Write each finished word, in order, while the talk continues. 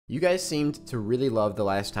You guys seemed to really love the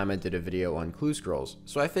last time I did a video on clue scrolls,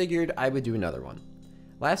 so I figured I would do another one.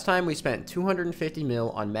 Last time we spent 250 mil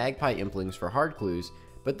on magpie implings for hard clues,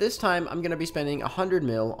 but this time I'm going to be spending 100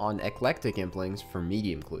 mil on eclectic implings for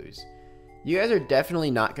medium clues. You guys are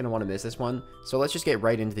definitely not going to want to miss this one, so let's just get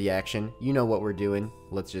right into the action. You know what we're doing,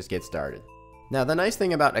 let's just get started. Now, the nice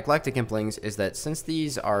thing about eclectic implings is that since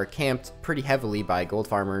these are camped pretty heavily by gold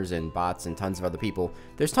farmers and bots and tons of other people,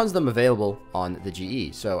 there's tons of them available on the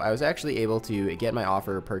GE, so I was actually able to get my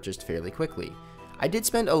offer purchased fairly quickly. I did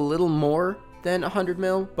spend a little more than 100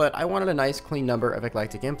 mil, but I wanted a nice clean number of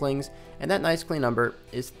eclectic implings, and that nice clean number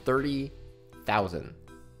is 30,000.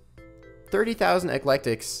 30,000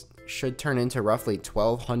 eclectics should turn into roughly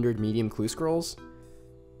 1,200 medium clue scrolls.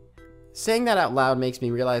 Saying that out loud makes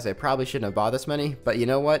me realize I probably shouldn't have bought this many, but you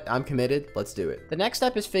know what? I'm committed. Let's do it. The next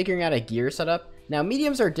step is figuring out a gear setup. Now,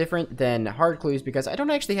 mediums are different than hard clues because I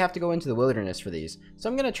don't actually have to go into the wilderness for these. So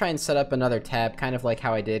I'm going to try and set up another tab, kind of like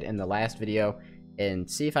how I did in the last video,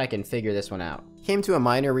 and see if I can figure this one out. Came to a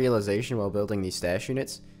minor realization while building these stash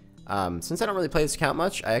units. Since I don't really play this account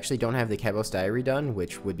much, I actually don't have the Kebos Diary done,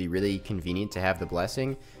 which would be really convenient to have the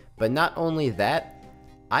blessing. But not only that,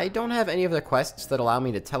 I don't have any of the quests that allow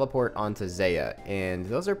me to teleport onto Zaya, and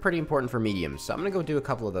those are pretty important for mediums, so I'm gonna go do a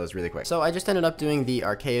couple of those really quick. So I just ended up doing the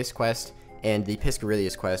Arceus quest and the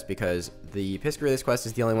Piscarilius quest because the Piscarilius quest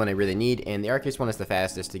is the only one I really need, and the Arceus one is the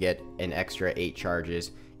fastest to get an extra 8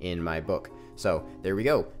 charges in my book. So there we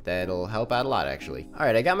go. That'll help out a lot, actually.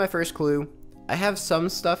 Alright, I got my first clue. I have some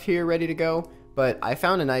stuff here ready to go, but I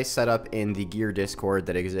found a nice setup in the gear Discord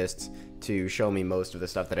that exists to show me most of the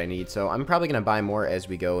stuff that I need, so I'm probably going to buy more as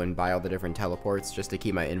we go and buy all the different teleports just to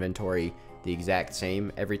keep my inventory the exact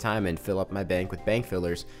same every time and fill up my bank with bank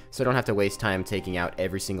fillers so I don't have to waste time taking out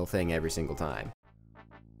every single thing every single time.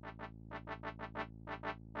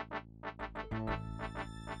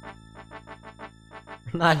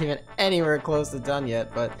 Not even anywhere close to done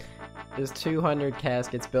yet, but there's 200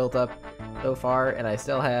 caskets built up so far, and I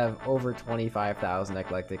still have over 25,000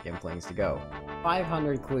 eclectic implings to go.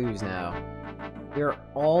 500 clues now. We're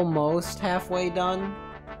almost halfway done.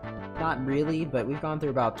 Not really, but we've gone through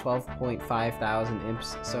about 12.5 thousand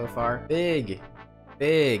imps so far. Big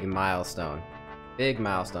milestone. Big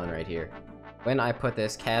milestone right here. When I put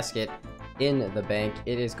this casket in the bank,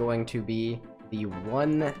 it is going to be the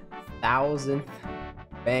 1,000th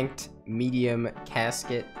banked medium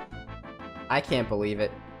casket. I can't believe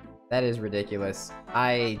it. That is ridiculous.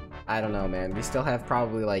 I don't know, man. We still have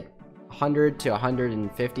probably like 100 to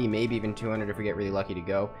 150, maybe even 200 if we get really lucky to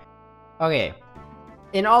go. Okay.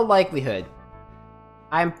 In all likelihood,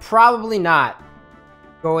 I'm probably not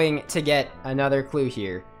going to get another clue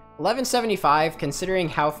here. 1175, considering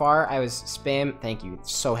how far I was thank you.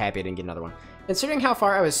 So happy I didn't get another one. Considering how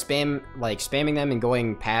far I was spamming them and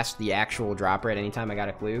going past the actual drop rate anytime I got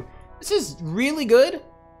a clue, this is really good.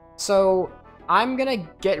 So I'm gonna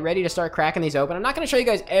get ready to start cracking these open. I'm not gonna show you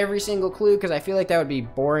guys every single clue because I feel like that would be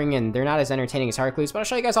boring and they're not as entertaining as hard clues, but I'll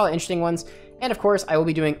show you guys all the interesting ones. And of course, I will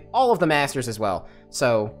be doing all of the masters as well.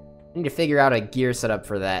 So I need to figure out a gear setup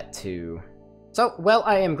for that too. So, well,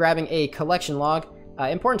 I am grabbing a collection log.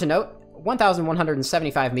 Important to note,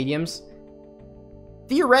 1,175 mediums.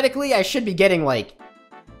 Theoretically, I should be getting like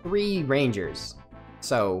 3 rangers.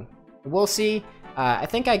 So we'll see. I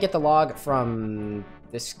think I get the log from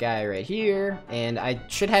this guy right here, and I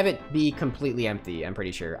should have it be completely empty, I'm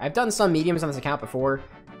pretty sure. I've done some mediums on this account before,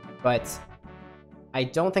 but I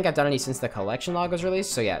don't think I've done any since the collection log was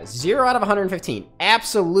released. So yeah, 0 out of 115.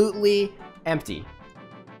 Absolutely empty.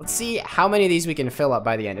 Let's see how many of these we can fill up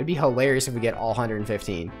by the end. It'd be hilarious if we get all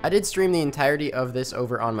 115. I did stream the entirety of this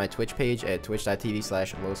over on my Twitch page at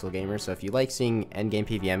twitch.tv/LowSoulGamers, so if you like seeing endgame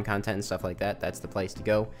PVM content and stuff like that, that's the place to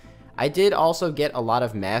go. I did also get a lot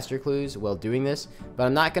of master clues while doing this, but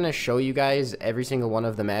I'm not going to show you guys every single one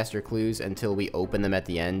of the master clues until we open them at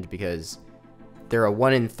the end because they're a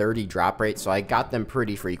 1 in 30 drop rate, so I got them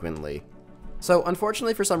pretty frequently. So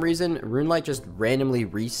unfortunately, for some reason, RuneLite just randomly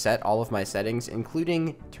reset all of my settings,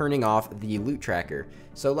 including turning off the loot tracker.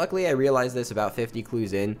 So luckily I realized this about 50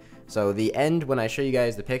 clues in, so the end, when I show you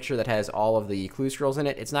guys the picture that has all of the clue scrolls in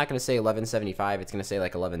it, it's not going to say 1175, it's going to say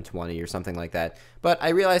like 1120 or something like that. But I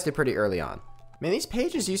realized it pretty early on. Man, these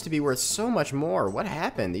pages used to be worth so much more. What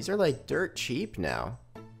happened? These are like dirt cheap now.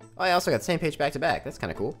 Oh, I also got the same page back to back. That's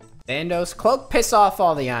kind of cool. Thanos cloak, piss off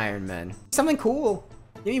all the Iron Men. Something cool.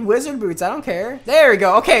 Give me wizard boots, I don't care. There we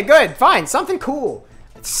go. Okay, good, fine, something cool.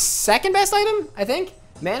 Second best item, I think?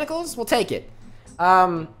 Manacles, we'll take it.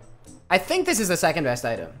 I think this is the second best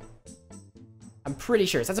item. I'm pretty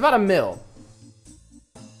sure, so that's about 1 mil.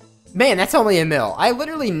 Man, that's only a mil. I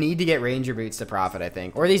literally need to get Ranger Boots to profit, I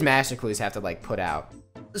think. Or these Master Clues have to, like, put out.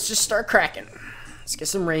 Let's just start cracking. Let's get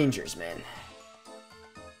some Rangers, man.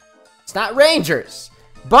 It's not Rangers,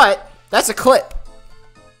 but that's a clip.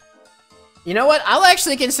 You know what? I'll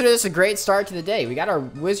actually consider this a great start to the day. We got our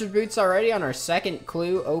Wizard Boots already on our second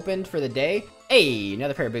clue opened for the day. Hey,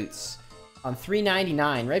 another pair of boots. On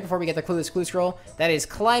 $3.99, right before we get the clueless clue scroll. That is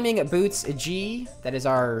Climbing Boots G. That is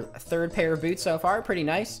our third pair of boots so far. Pretty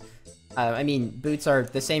nice. I mean, boots are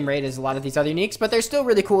the same rate as a lot of these other uniques, but they're still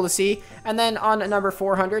really cool to see. And then on number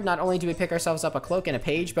 400, not only do we pick ourselves up a cloak and a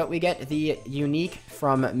page, but we get the unique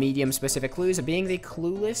from medium-specific clues, being the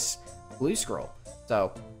clueless clue scroll.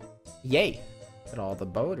 So, yay. Look at all the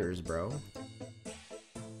boaters, bro.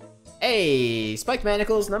 Hey, Spiked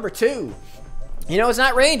Manacles number 2. You know, it's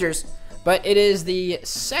not Rangers, but it is the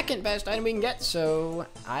second best item we can get, so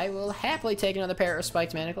I will happily take another pair of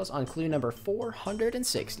Spiked Manacles on clue number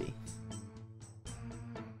 460.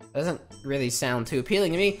 Doesn't really sound too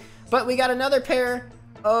appealing to me, but we got another pair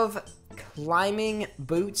of Climbing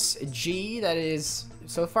Boots G. That is,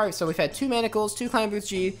 so far, so we've had 2 Manacles, 2 Climbing Boots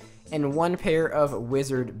G, and 1 pair of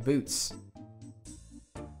Wizard Boots.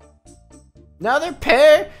 Another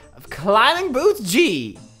pair of Climbing Boots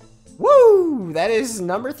G. Woo! That is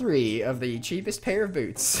number 3 of the cheapest pair of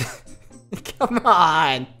boots. Come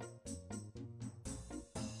on!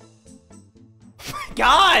 Oh my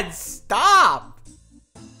God, stop!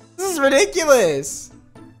 This is ridiculous!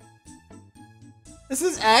 This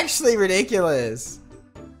is actually ridiculous.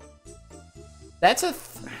 That's a...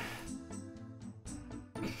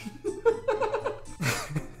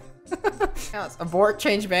 Abort,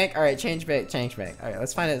 change bank. All right, change bank. All right,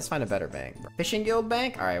 let's find a better bank. Fishing Guild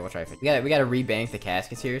bank. All right, we'll try. We gotta rebank the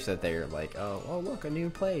caskets here so that they're like, oh look, a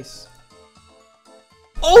new place.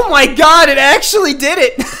 Oh my God, it actually did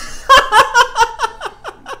it.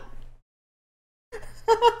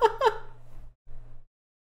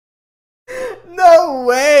 No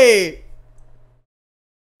way.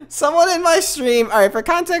 Someone in my stream. All right, for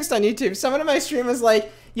context on YouTube, someone in my stream was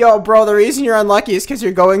like, yo, bro, the reason you're unlucky is because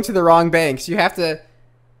you're going to the wrong banks. You have to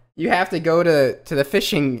go to the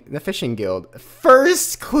fishing guild.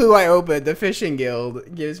 First clue I opened, the fishing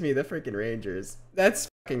guild gives me the freaking Rangers. That's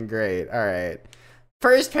fucking great. All right,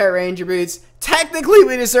 first pair of Ranger boots. Technically,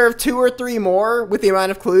 we deserve 2 or 3 more with the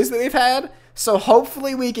amount of clues that we've had. So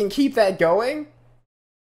hopefully we can keep that going.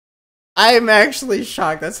 I am actually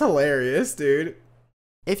shocked. That's hilarious, dude.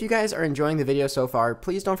 If you guys are enjoying the video so far,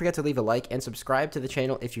 please don't forget to leave a like and subscribe to the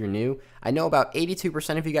channel if you're new. I know about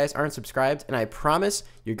 82% of you guys aren't subscribed, and I promise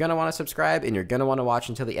you're going to want to subscribe and you're going to want to watch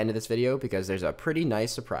until the end of this video because there's a pretty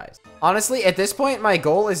nice surprise. Honestly, at this point, my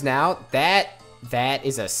goal is now that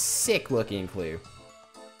is a sick looking clue.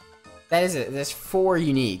 There's 4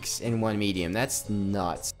 uniques in 1 medium. That's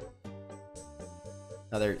nuts.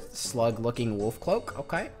 Another slug looking wolf cloak.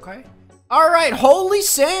 Okay. All right, holy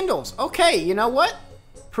sandals. Okay, you know what?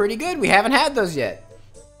 Pretty good. We haven't had those yet.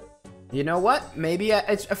 You know what? Maybe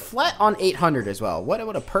it's a flat on 800 as well. What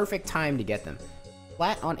a perfect time to get them.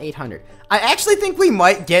 Flat on 800. I actually think we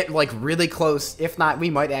might get like really close. If not, we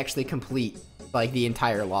might actually complete like the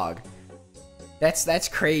entire log. That's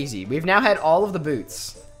crazy. We've now had all of the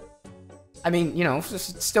boots. I mean, you know,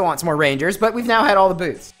 still want some more Rangers, but we've now had all the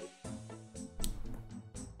boots.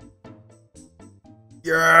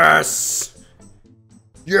 Yes!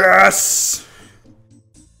 Yes!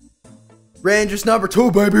 Rangers number 2,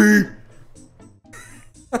 baby!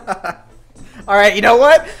 Alright, you know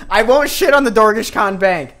what? I won't shit on the Dorgish Khan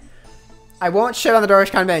Bank. I won't shit on the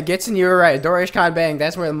Dorgish Khan Bank. Gitson, you were right. Dorgish Khan Bank,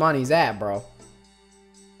 that's where the money's at, bro.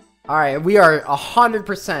 Alright, we are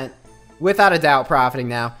 100% without a doubt profiting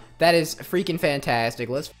now. That is freaking fantastic.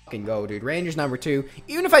 Let's fucking go, dude. Rangers number 2.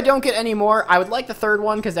 Even if I don't get any more, I would like the 3rd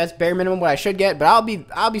one because that's bare minimum what I should get, but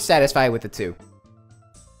I'll be satisfied with the 2.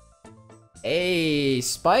 Hey,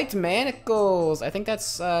 Spiked Manacles. I think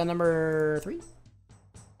that's number 3.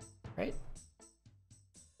 Right?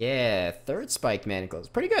 Yeah, 3rd Spiked Manacles.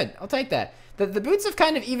 Pretty good. I'll take that. The boots have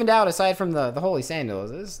kind of evened out aside from the holy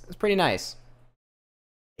sandals. It's pretty nice.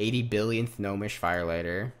 80 billionth Gnomish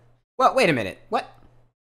Firelighter. Well, wait a minute. What?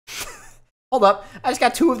 Hold up. I just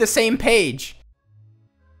got 2 of the same page.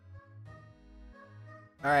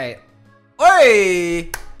 Alright. Oi!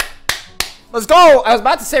 Let's go! I was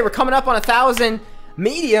about to say we're coming up on 1,000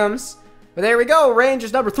 mediums. But there we go.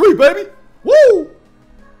 Rangers number 3, baby! Woo!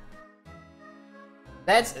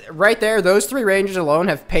 That's right there. Those 3 Rangers alone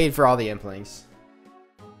have paid for all the implings.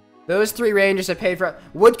 Those 3 Rangers have paid for...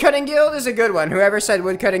 Woodcutting Guild is a good one. Whoever said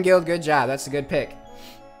Woodcutting Guild, good job. That's a good pick.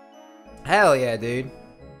 Hell yeah, dude.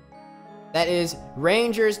 That is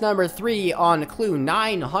Rangers number 3 on clue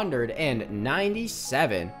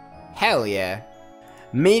 997. Hell yeah.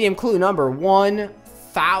 Medium clue number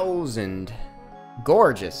 1000.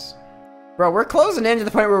 Gorgeous. Bro, we're closing in to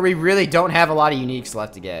the point where we really don't have a lot of uniques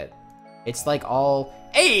left to get. It's like all...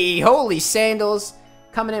 Hey, holy sandals.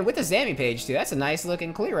 Coming in with a Zammy page, too. That's a nice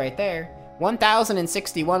looking clue right there.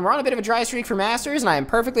 1061. We're on a bit of a dry streak for Masters, and I am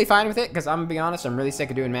perfectly fine with it, because I'm going to be honest, I'm really sick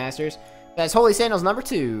of doing Masters. That's Holy Sandals number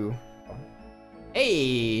 2.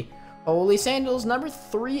 Hey, Holy Sandals number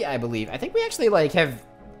 3, I believe. I think we actually, like, have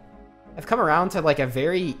come around to, like, a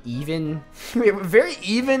very even... very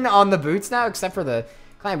even on the boots now, except for the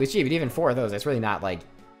Clan Boots G, but even 4 of those, that's really not, like,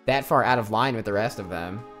 that far out of line with the rest of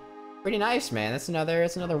them. Pretty nice, man. That's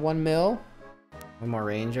another 1 mil. One more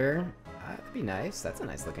Ranger. That'd be nice. That's a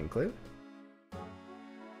nice looking clue.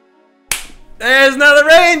 There's another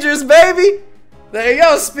Rangers, baby! There you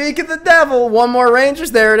go, speak of the devil. One more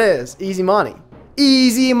Rangers, there it is. Easy money.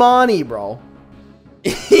 Easy money, bro.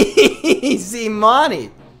 Easy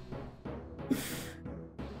money.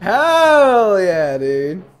 Hell yeah,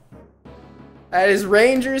 dude. That is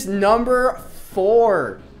Rangers number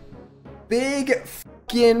 4. Big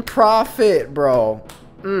fucking profit, bro.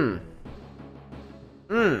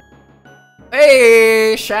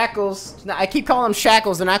 Hey, Shackles. I keep calling them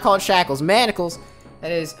Shackles, and I call it Shackles. Manacles.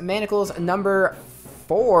 That is Manacles number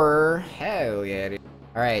 4. Hell yeah, dude.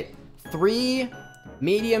 Alright. 3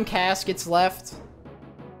 medium caskets left.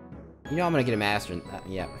 You know I'm gonna get a master.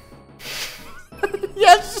 Yeah.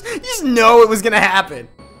 Yes, you just know it was gonna happen.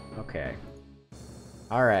 Okay.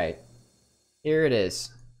 Alright. Here it is.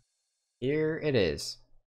 Here it is.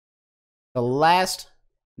 The last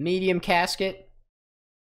medium casket.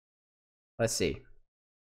 Let's see.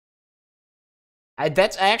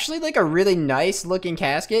 That's actually like a really nice looking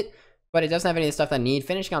casket, but it doesn't have any of the stuff I need.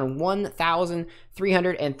 Finishing on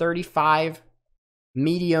 1,335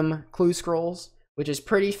 medium clue scrolls, which is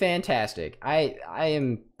pretty fantastic.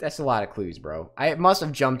 That's a lot of clues, bro. I must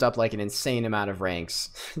have jumped up like an insane amount of ranks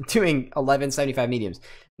doing 1175 mediums.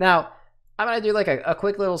 Now, I'm gonna do like a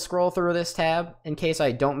quick little scroll through this tab in case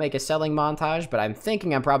I don't make a selling montage, but I'm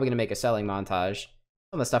thinking I'm probably gonna make a selling montage.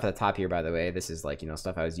 Some of the stuff at the top here, by the way, this is like, you know,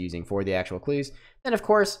 stuff I was using for the actual clues. Then, of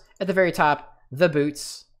course, at the very top, the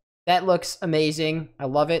boots. That looks amazing. I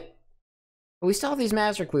love it. But we still have these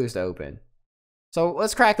master clues to open. So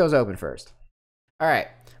let's crack those open first. All right,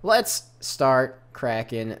 let's start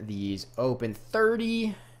cracking these open.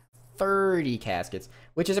 30 caskets,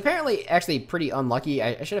 which is apparently actually pretty unlucky.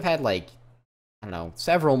 I should have had, like, I don't know,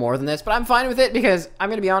 several more than this, but I'm fine with it because I'm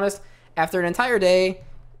going to be honest, after an entire day,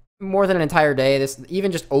 more than an entire day, this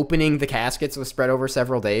even just opening the caskets was spread over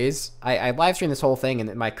several days. I live streamed this whole thing,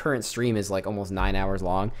 and my current stream is like almost 9 hours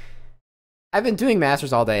long. I've been doing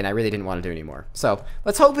Masters all day, and I really didn't want to do anymore. So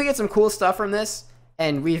let's hope we get some cool stuff from this.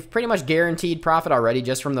 And we've pretty much guaranteed profit already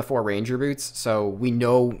just from the 4 Ranger boots. So we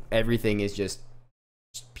know everything is just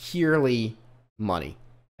purely money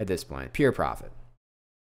at this point. Pure profit.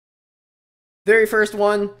 Very first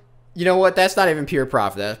one, you know what? That's not even pure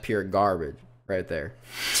profit. That's pure garbage right there.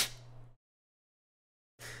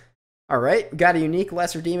 Alright, got a unique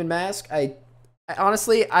Lesser Demon Mask. I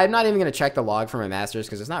honestly, I'm not even going to check the log for my Masters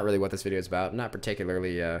because it's not really what this video is about. I'm not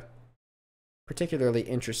particularly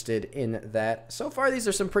interested in that. So far, these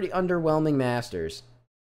are some pretty underwhelming Masters.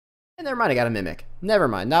 And never mind, I got a Mimic. Never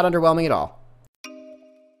mind, not underwhelming at all.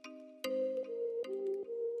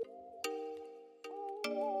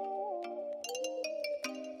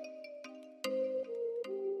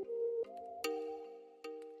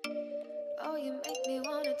 Oh, you make me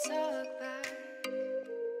wanna talk back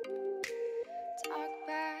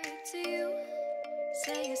to you.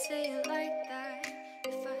 Say it like that.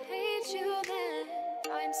 If I hate you, then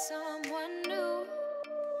find someone new.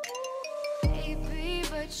 Baby,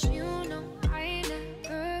 but you know I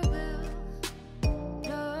never will.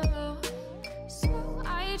 No, so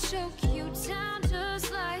I choke you down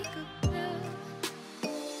just like a pill. Oh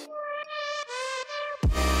yeah.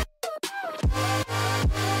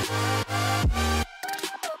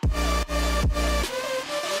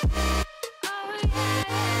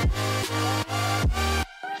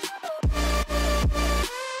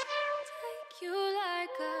 Take you like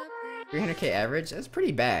a 300k average? That's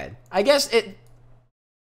pretty bad. I guess it...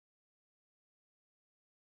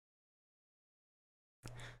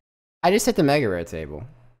 I just hit the Mega Rare table.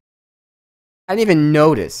 I didn't even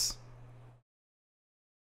notice.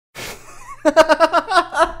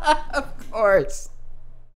 Of course.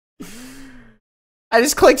 I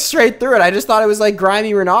just clicked straight through it. I just thought it was like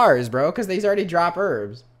Grimy Renars, bro, because these already drop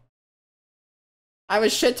herbs. I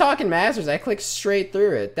was shit talking Masters. I clicked straight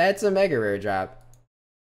through it. That's a Mega Rare drop.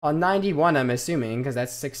 On 91, I'm assuming, because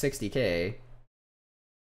that's 660k.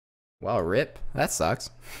 Well, rip. That sucks.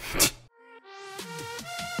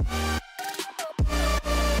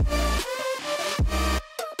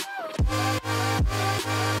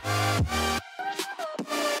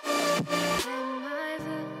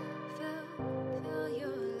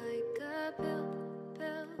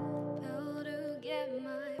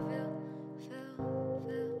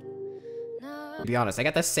 To be honest, I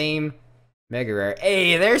got the same mega rare.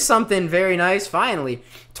 Hey, there's something very nice, finally.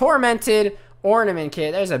 Tormented Ornament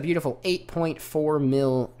Kit. There's a beautiful 8.4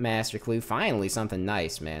 mil Master Clue. Finally, something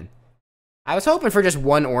nice, man. I was hoping for just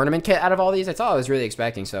one Ornament Kit out of all these. That's all I was really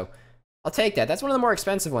expecting, so I'll take that. That's one of the more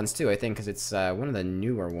expensive ones, too, I think, because it's one of the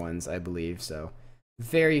newer ones, I believe, so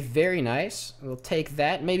very, very nice. We'll take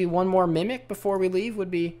that. Maybe one more Mimic before we leave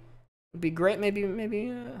would be great.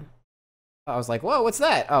 Maybe, I was like, whoa, what's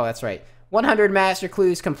that? Oh, that's right. 100 Master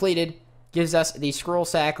Clues completed. Gives us the Scroll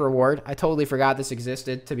Sack reward. I totally forgot this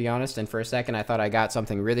existed, to be honest, and for a second I thought I got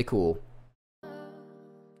something really cool.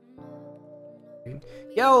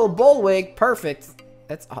 Yo, Bullwig, perfect.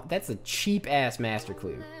 That's a cheap-ass Master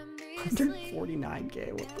Clue.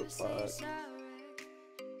 149k, what the fuck?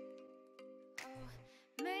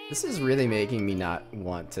 This is really making me not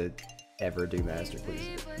want to ever do Master Clues.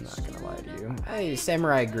 I'm not gonna lie to you. Hey,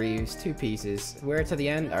 Samurai Greaves, 2 pieces. Wear it to the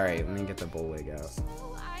end? Alright, let me get the Bullwig out.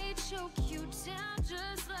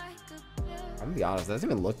 I'm gonna be honest, that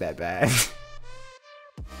doesn't even look that bad.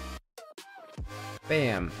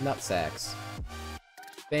 Bam, Nutsacks.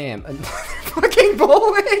 Bam, another fucking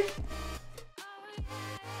Bullwig!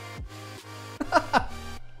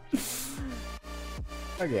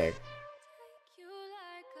 Okay.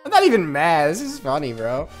 I'm not even mad, this is funny,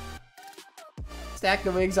 bro. Stack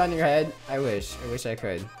the wigs on your head. I wish I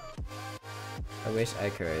could. I wish I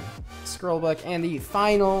could. Scrollbook and the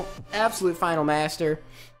final, absolute final master.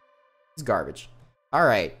 It's garbage.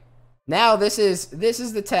 Alright. Now this is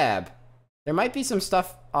the tab. There might be some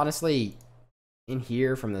stuff, honestly, in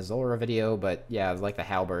here from the Zora video, but yeah, like the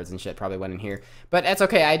halberds and shit probably went in here. But that's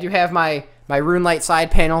okay, I do have my Runelite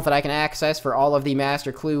side panel that I can access for all of the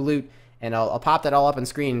Master Clue loot, and I'll pop that all up on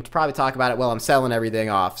screen and probably talk about it while I'm selling everything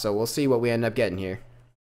off, so we'll see what we end up getting here.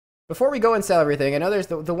 Before we go and sell everything, I know there's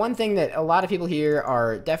the one thing that a lot of people here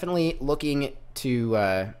are definitely looking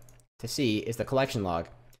to see is the collection log.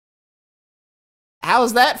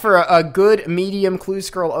 How's that for a good medium clue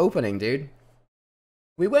scroll opening, dude?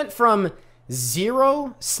 We went from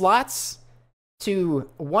 0 slots to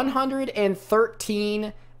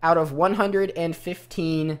 113 out of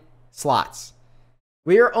 115 slots.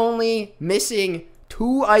 We are only missing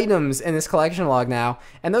 2 items in this collection log now,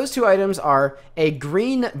 and those 2 items are a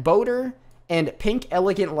green boater and pink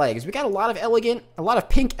elegant legs. We got a lot of elegant, a lot of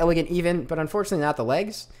pink elegant even, but unfortunately not the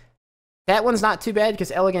legs. That one's not too bad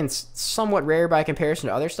because elegant's somewhat rare by comparison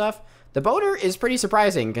to other stuff. The boater is pretty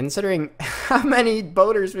surprising considering how many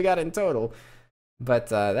boaters we got in total. But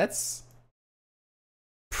that's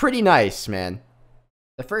pretty nice, man.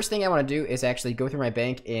 The first thing I want to do is actually go through my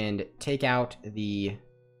bank and take out the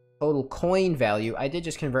total coin value. I did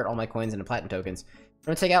just convert all my coins into platinum tokens. I'm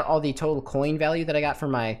going to take out all the total coin value that I got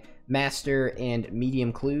from my master and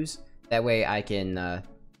medium clues. That way I can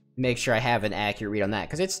make sure I have an accurate read on that,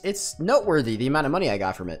 because it's noteworthy the amount of money I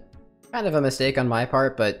got from it. Kind of a mistake on my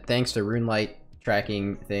part, but thanks to Runelite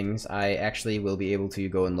tracking things, I actually will be able to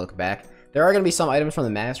go and look back. There are going to be some items from the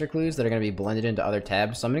Master Clues that are going to be blended into other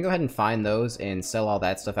tabs, so I'm going to go ahead and find those and sell all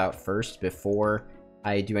that stuff out first before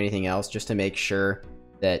I do anything else, just to make sure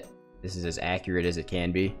that this is as accurate as it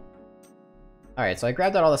can be. Alright, so I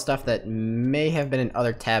grabbed out all the stuff that may have been in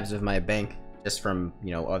other tabs of my bank, just from,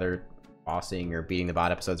 you know, other bossing or beating the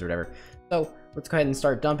bot episodes or whatever. So let's go ahead and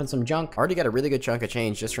start dumping some junk. Already got a really good chunk of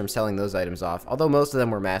change just from selling those items off, although most of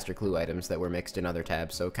them were Master Clue items that were mixed in other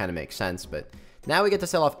tabs, so it kind of makes sense. But now we get to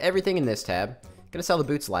sell off everything in this tab. Gonna sell the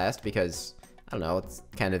boots last because, I don't know, it's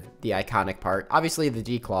kind of the iconic part. Obviously the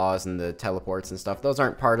declaws and the teleports and stuff, those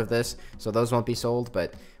aren't part of this, so those won't be sold,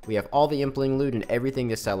 but we have all the impling loot and everything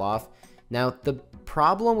to sell off. Now, the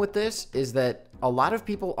problem with this is that a lot of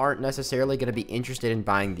people aren't necessarily going to be interested in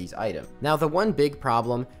buying these items. Now, the one big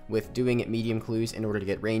problem with doing medium clues in order to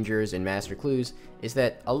get rangers and master clues is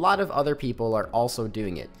that a lot of other people are also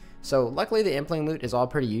doing it. So luckily the impling loot is all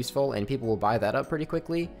pretty useful and people will buy that up pretty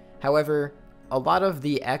quickly. However, a lot of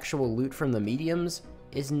the actual loot from the mediums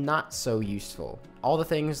is not so useful. All the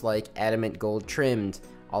things like adamant gold trimmed,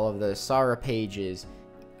 all of the Sara pages,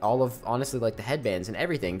 all of, honestly, like the headbands and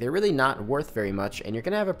everything, they're really not worth very much, and you're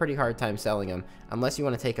gonna have a pretty hard time selling them unless you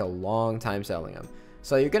want to take a long time selling them.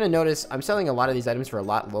 So you're going to notice I'm selling a lot of these items for a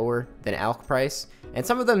lot lower than ALC price, and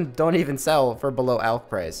some of them don't even sell for below ALC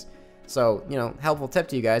price. So, you know, helpful tip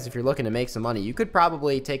to you guys, if you're looking to make some money, you could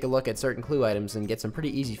probably take a look at certain clue items and get some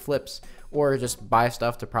pretty easy flips, or just buy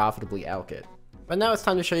stuff to profitably ALC it. But now it's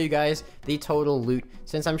time to show you guys the total loot,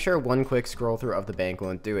 since I'm sure one quick scroll through of the bank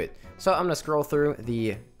won't do it. So I'm going to scroll through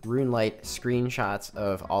the RuneLite screenshots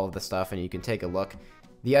of all of the stuff, and you can take a look.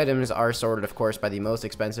 The items are sorted, of course, by the most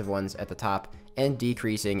expensive ones at the top and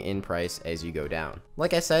decreasing in price as you go down.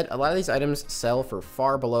 Like I said, a lot of these items sell for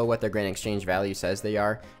far below what their grand exchange value says they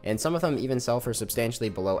are, and some of them even sell for substantially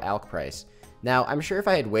below ALC price. Now, I'm sure if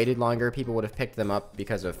I had waited longer, people would have picked them up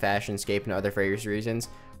because of Fashionscape and other various reasons,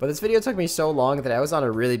 but this video took me so long that I was on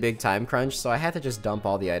a really big time crunch, so I had to just dump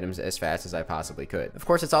all the items as fast as I possibly could. Of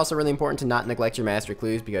course, it's also really important to not neglect your master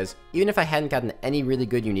clues, because even if I hadn't gotten any really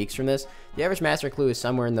good uniques from this, the average master clue is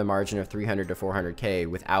somewhere in the margin of 300 to 400k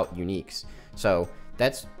without uniques. So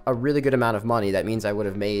that's a really good amount of money. That means I would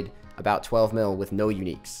have made about 12 mil with no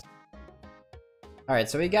uniques. Alright,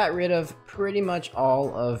 so we got rid of pretty much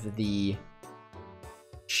all of the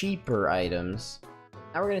cheaper items.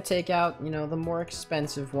 Now we're going to take out, you know, the more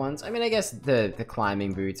expensive ones. I mean, I guess the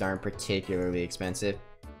climbing boots aren't particularly expensive,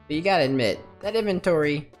 but you gotta admit, that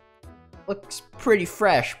inventory looks pretty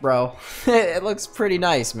fresh, bro. It looks pretty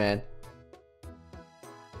nice, man.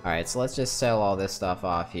 Alright, so let's just sell all this stuff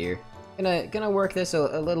off here. Gonna work this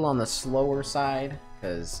a little on the slower side,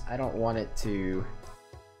 because I don't want it to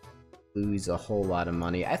lose a whole lot of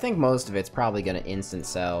money. I think most of it's probably gonna instant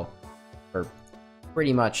sell for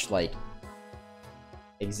pretty much like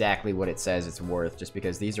exactly what it says it's worth, just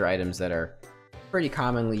because these are items that are pretty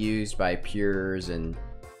commonly used by pures and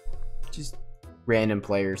just random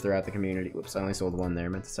players throughout the community. Whoops, I only sold one there. I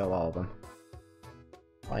meant to sell all of them.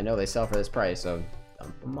 Well, I know they sell for this price, so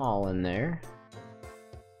dump them all in there.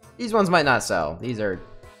 These ones might not sell. These are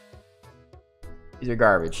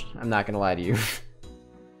garbage. I'm not gonna lie to you.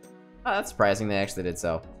 Oh, that's surprising. They actually did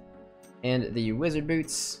sell. And the wizard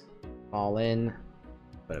boots, all in.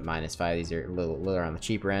 But at -5, these are a little on the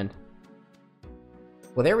cheaper end.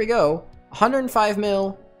 Well, there we go. 105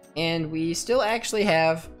 mil, and we still actually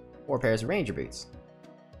have 4 pairs of ranger boots.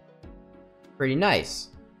 Pretty nice.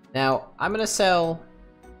 Now, I'm gonna sell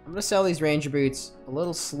these ranger boots a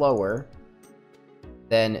little slower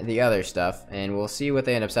than the other stuff, and we'll see what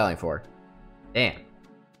they end up selling for. Damn.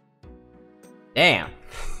 Damn.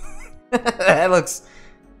 That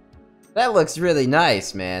looks really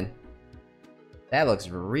nice, man. That looks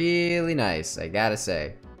really nice, I gotta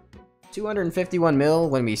say. 251 mil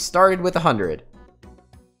when we started with 100.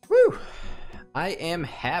 Woo! I am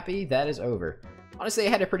happy that is over. Honestly, I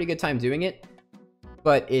had a pretty good time doing it,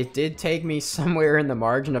 but it did take me somewhere in the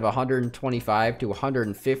margin of 125 to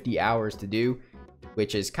 150 hours to do,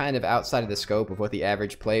 which is kind of outside of the scope of what the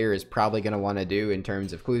average player is probably going to want to do in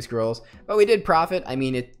terms of clue scrolls. But we did profit. I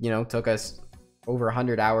mean, it, you know, took us over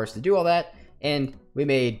 100 hours to do all that, and we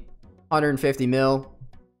made 150 mil,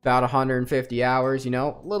 about 150 hours, you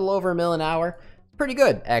know, a little over a mil an hour. Pretty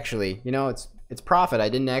good, actually. You know, it's profit. I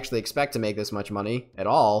didn't actually expect to make this much money at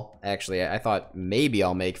all. Actually, I thought maybe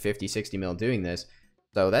I'll make 50, 60 mil doing this.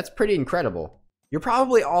 So that's pretty incredible. You're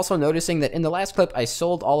probably also noticing that in the last clip, I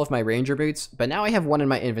sold all of my ranger boots, but now I have one in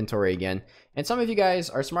my inventory again. And some of you guys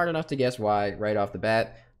are smart enough to guess why right off the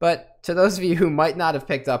bat. But to those of you who might not have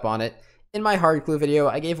picked up on it, in my hard clue video,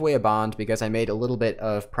 I gave away a bond because I made a little bit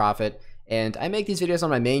of profit, and I make these videos on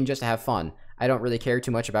my main just to have fun. I don't really care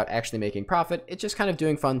too much about actually making profit. It's just kind of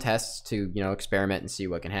doing fun tests to, you know, experiment and see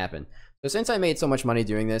what can happen. So since I made so much money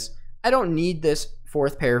doing this, I don't need this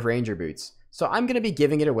 4th pair of ranger boots. So I'm going to be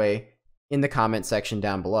giving it away in the comment section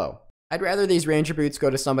down below. I'd rather these ranger boots go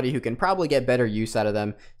to somebody who can probably get better use out of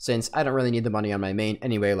them, since I don't really need the money on my main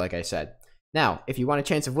anyway, like I said. Now, if you want a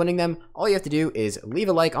chance of winning them, all you have to do is leave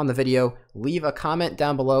a like on the video, leave a comment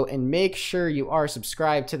down below, and make sure you are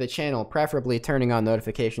subscribed to the channel, preferably turning on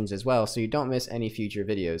notifications as well so you don't miss any future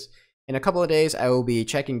videos. In a couple of days, I will be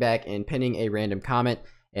checking back and pinning a random comment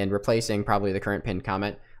and replacing probably the current pinned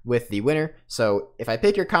comment with the winner. So if I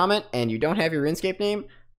pick your comment and you don't have your RuneScape name,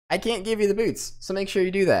 I can't give you the boots, so make sure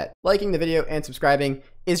you do that. Liking the video and subscribing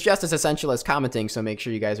is just as essential as commenting, so make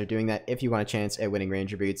sure you guys are doing that if you want a chance at winning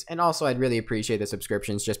ranger boots. And also, I'd really appreciate the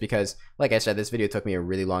subscriptions, just because, like I said, this video took me a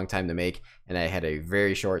really long time to make, and I had a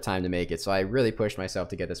very short time to make it, so I really pushed myself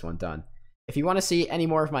to get this one done. If you want to see any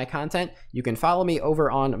more of my content, you can follow me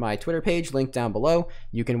over on my Twitter page, linked down below.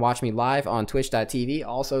 You can watch me live on twitch.tv,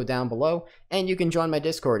 also down below. And you can join my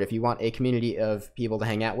Discord if you want a community of people to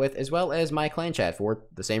hang out with, as well as my clan chat for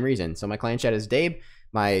the same reason. So my clan chat is Dabe.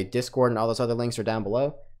 My Discord and all those other links are down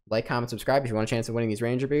below. Like, comment, subscribe if you want a chance of winning these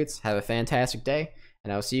ranger boots. Have a fantastic day,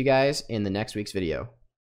 and I'll see you guys in the next week's video.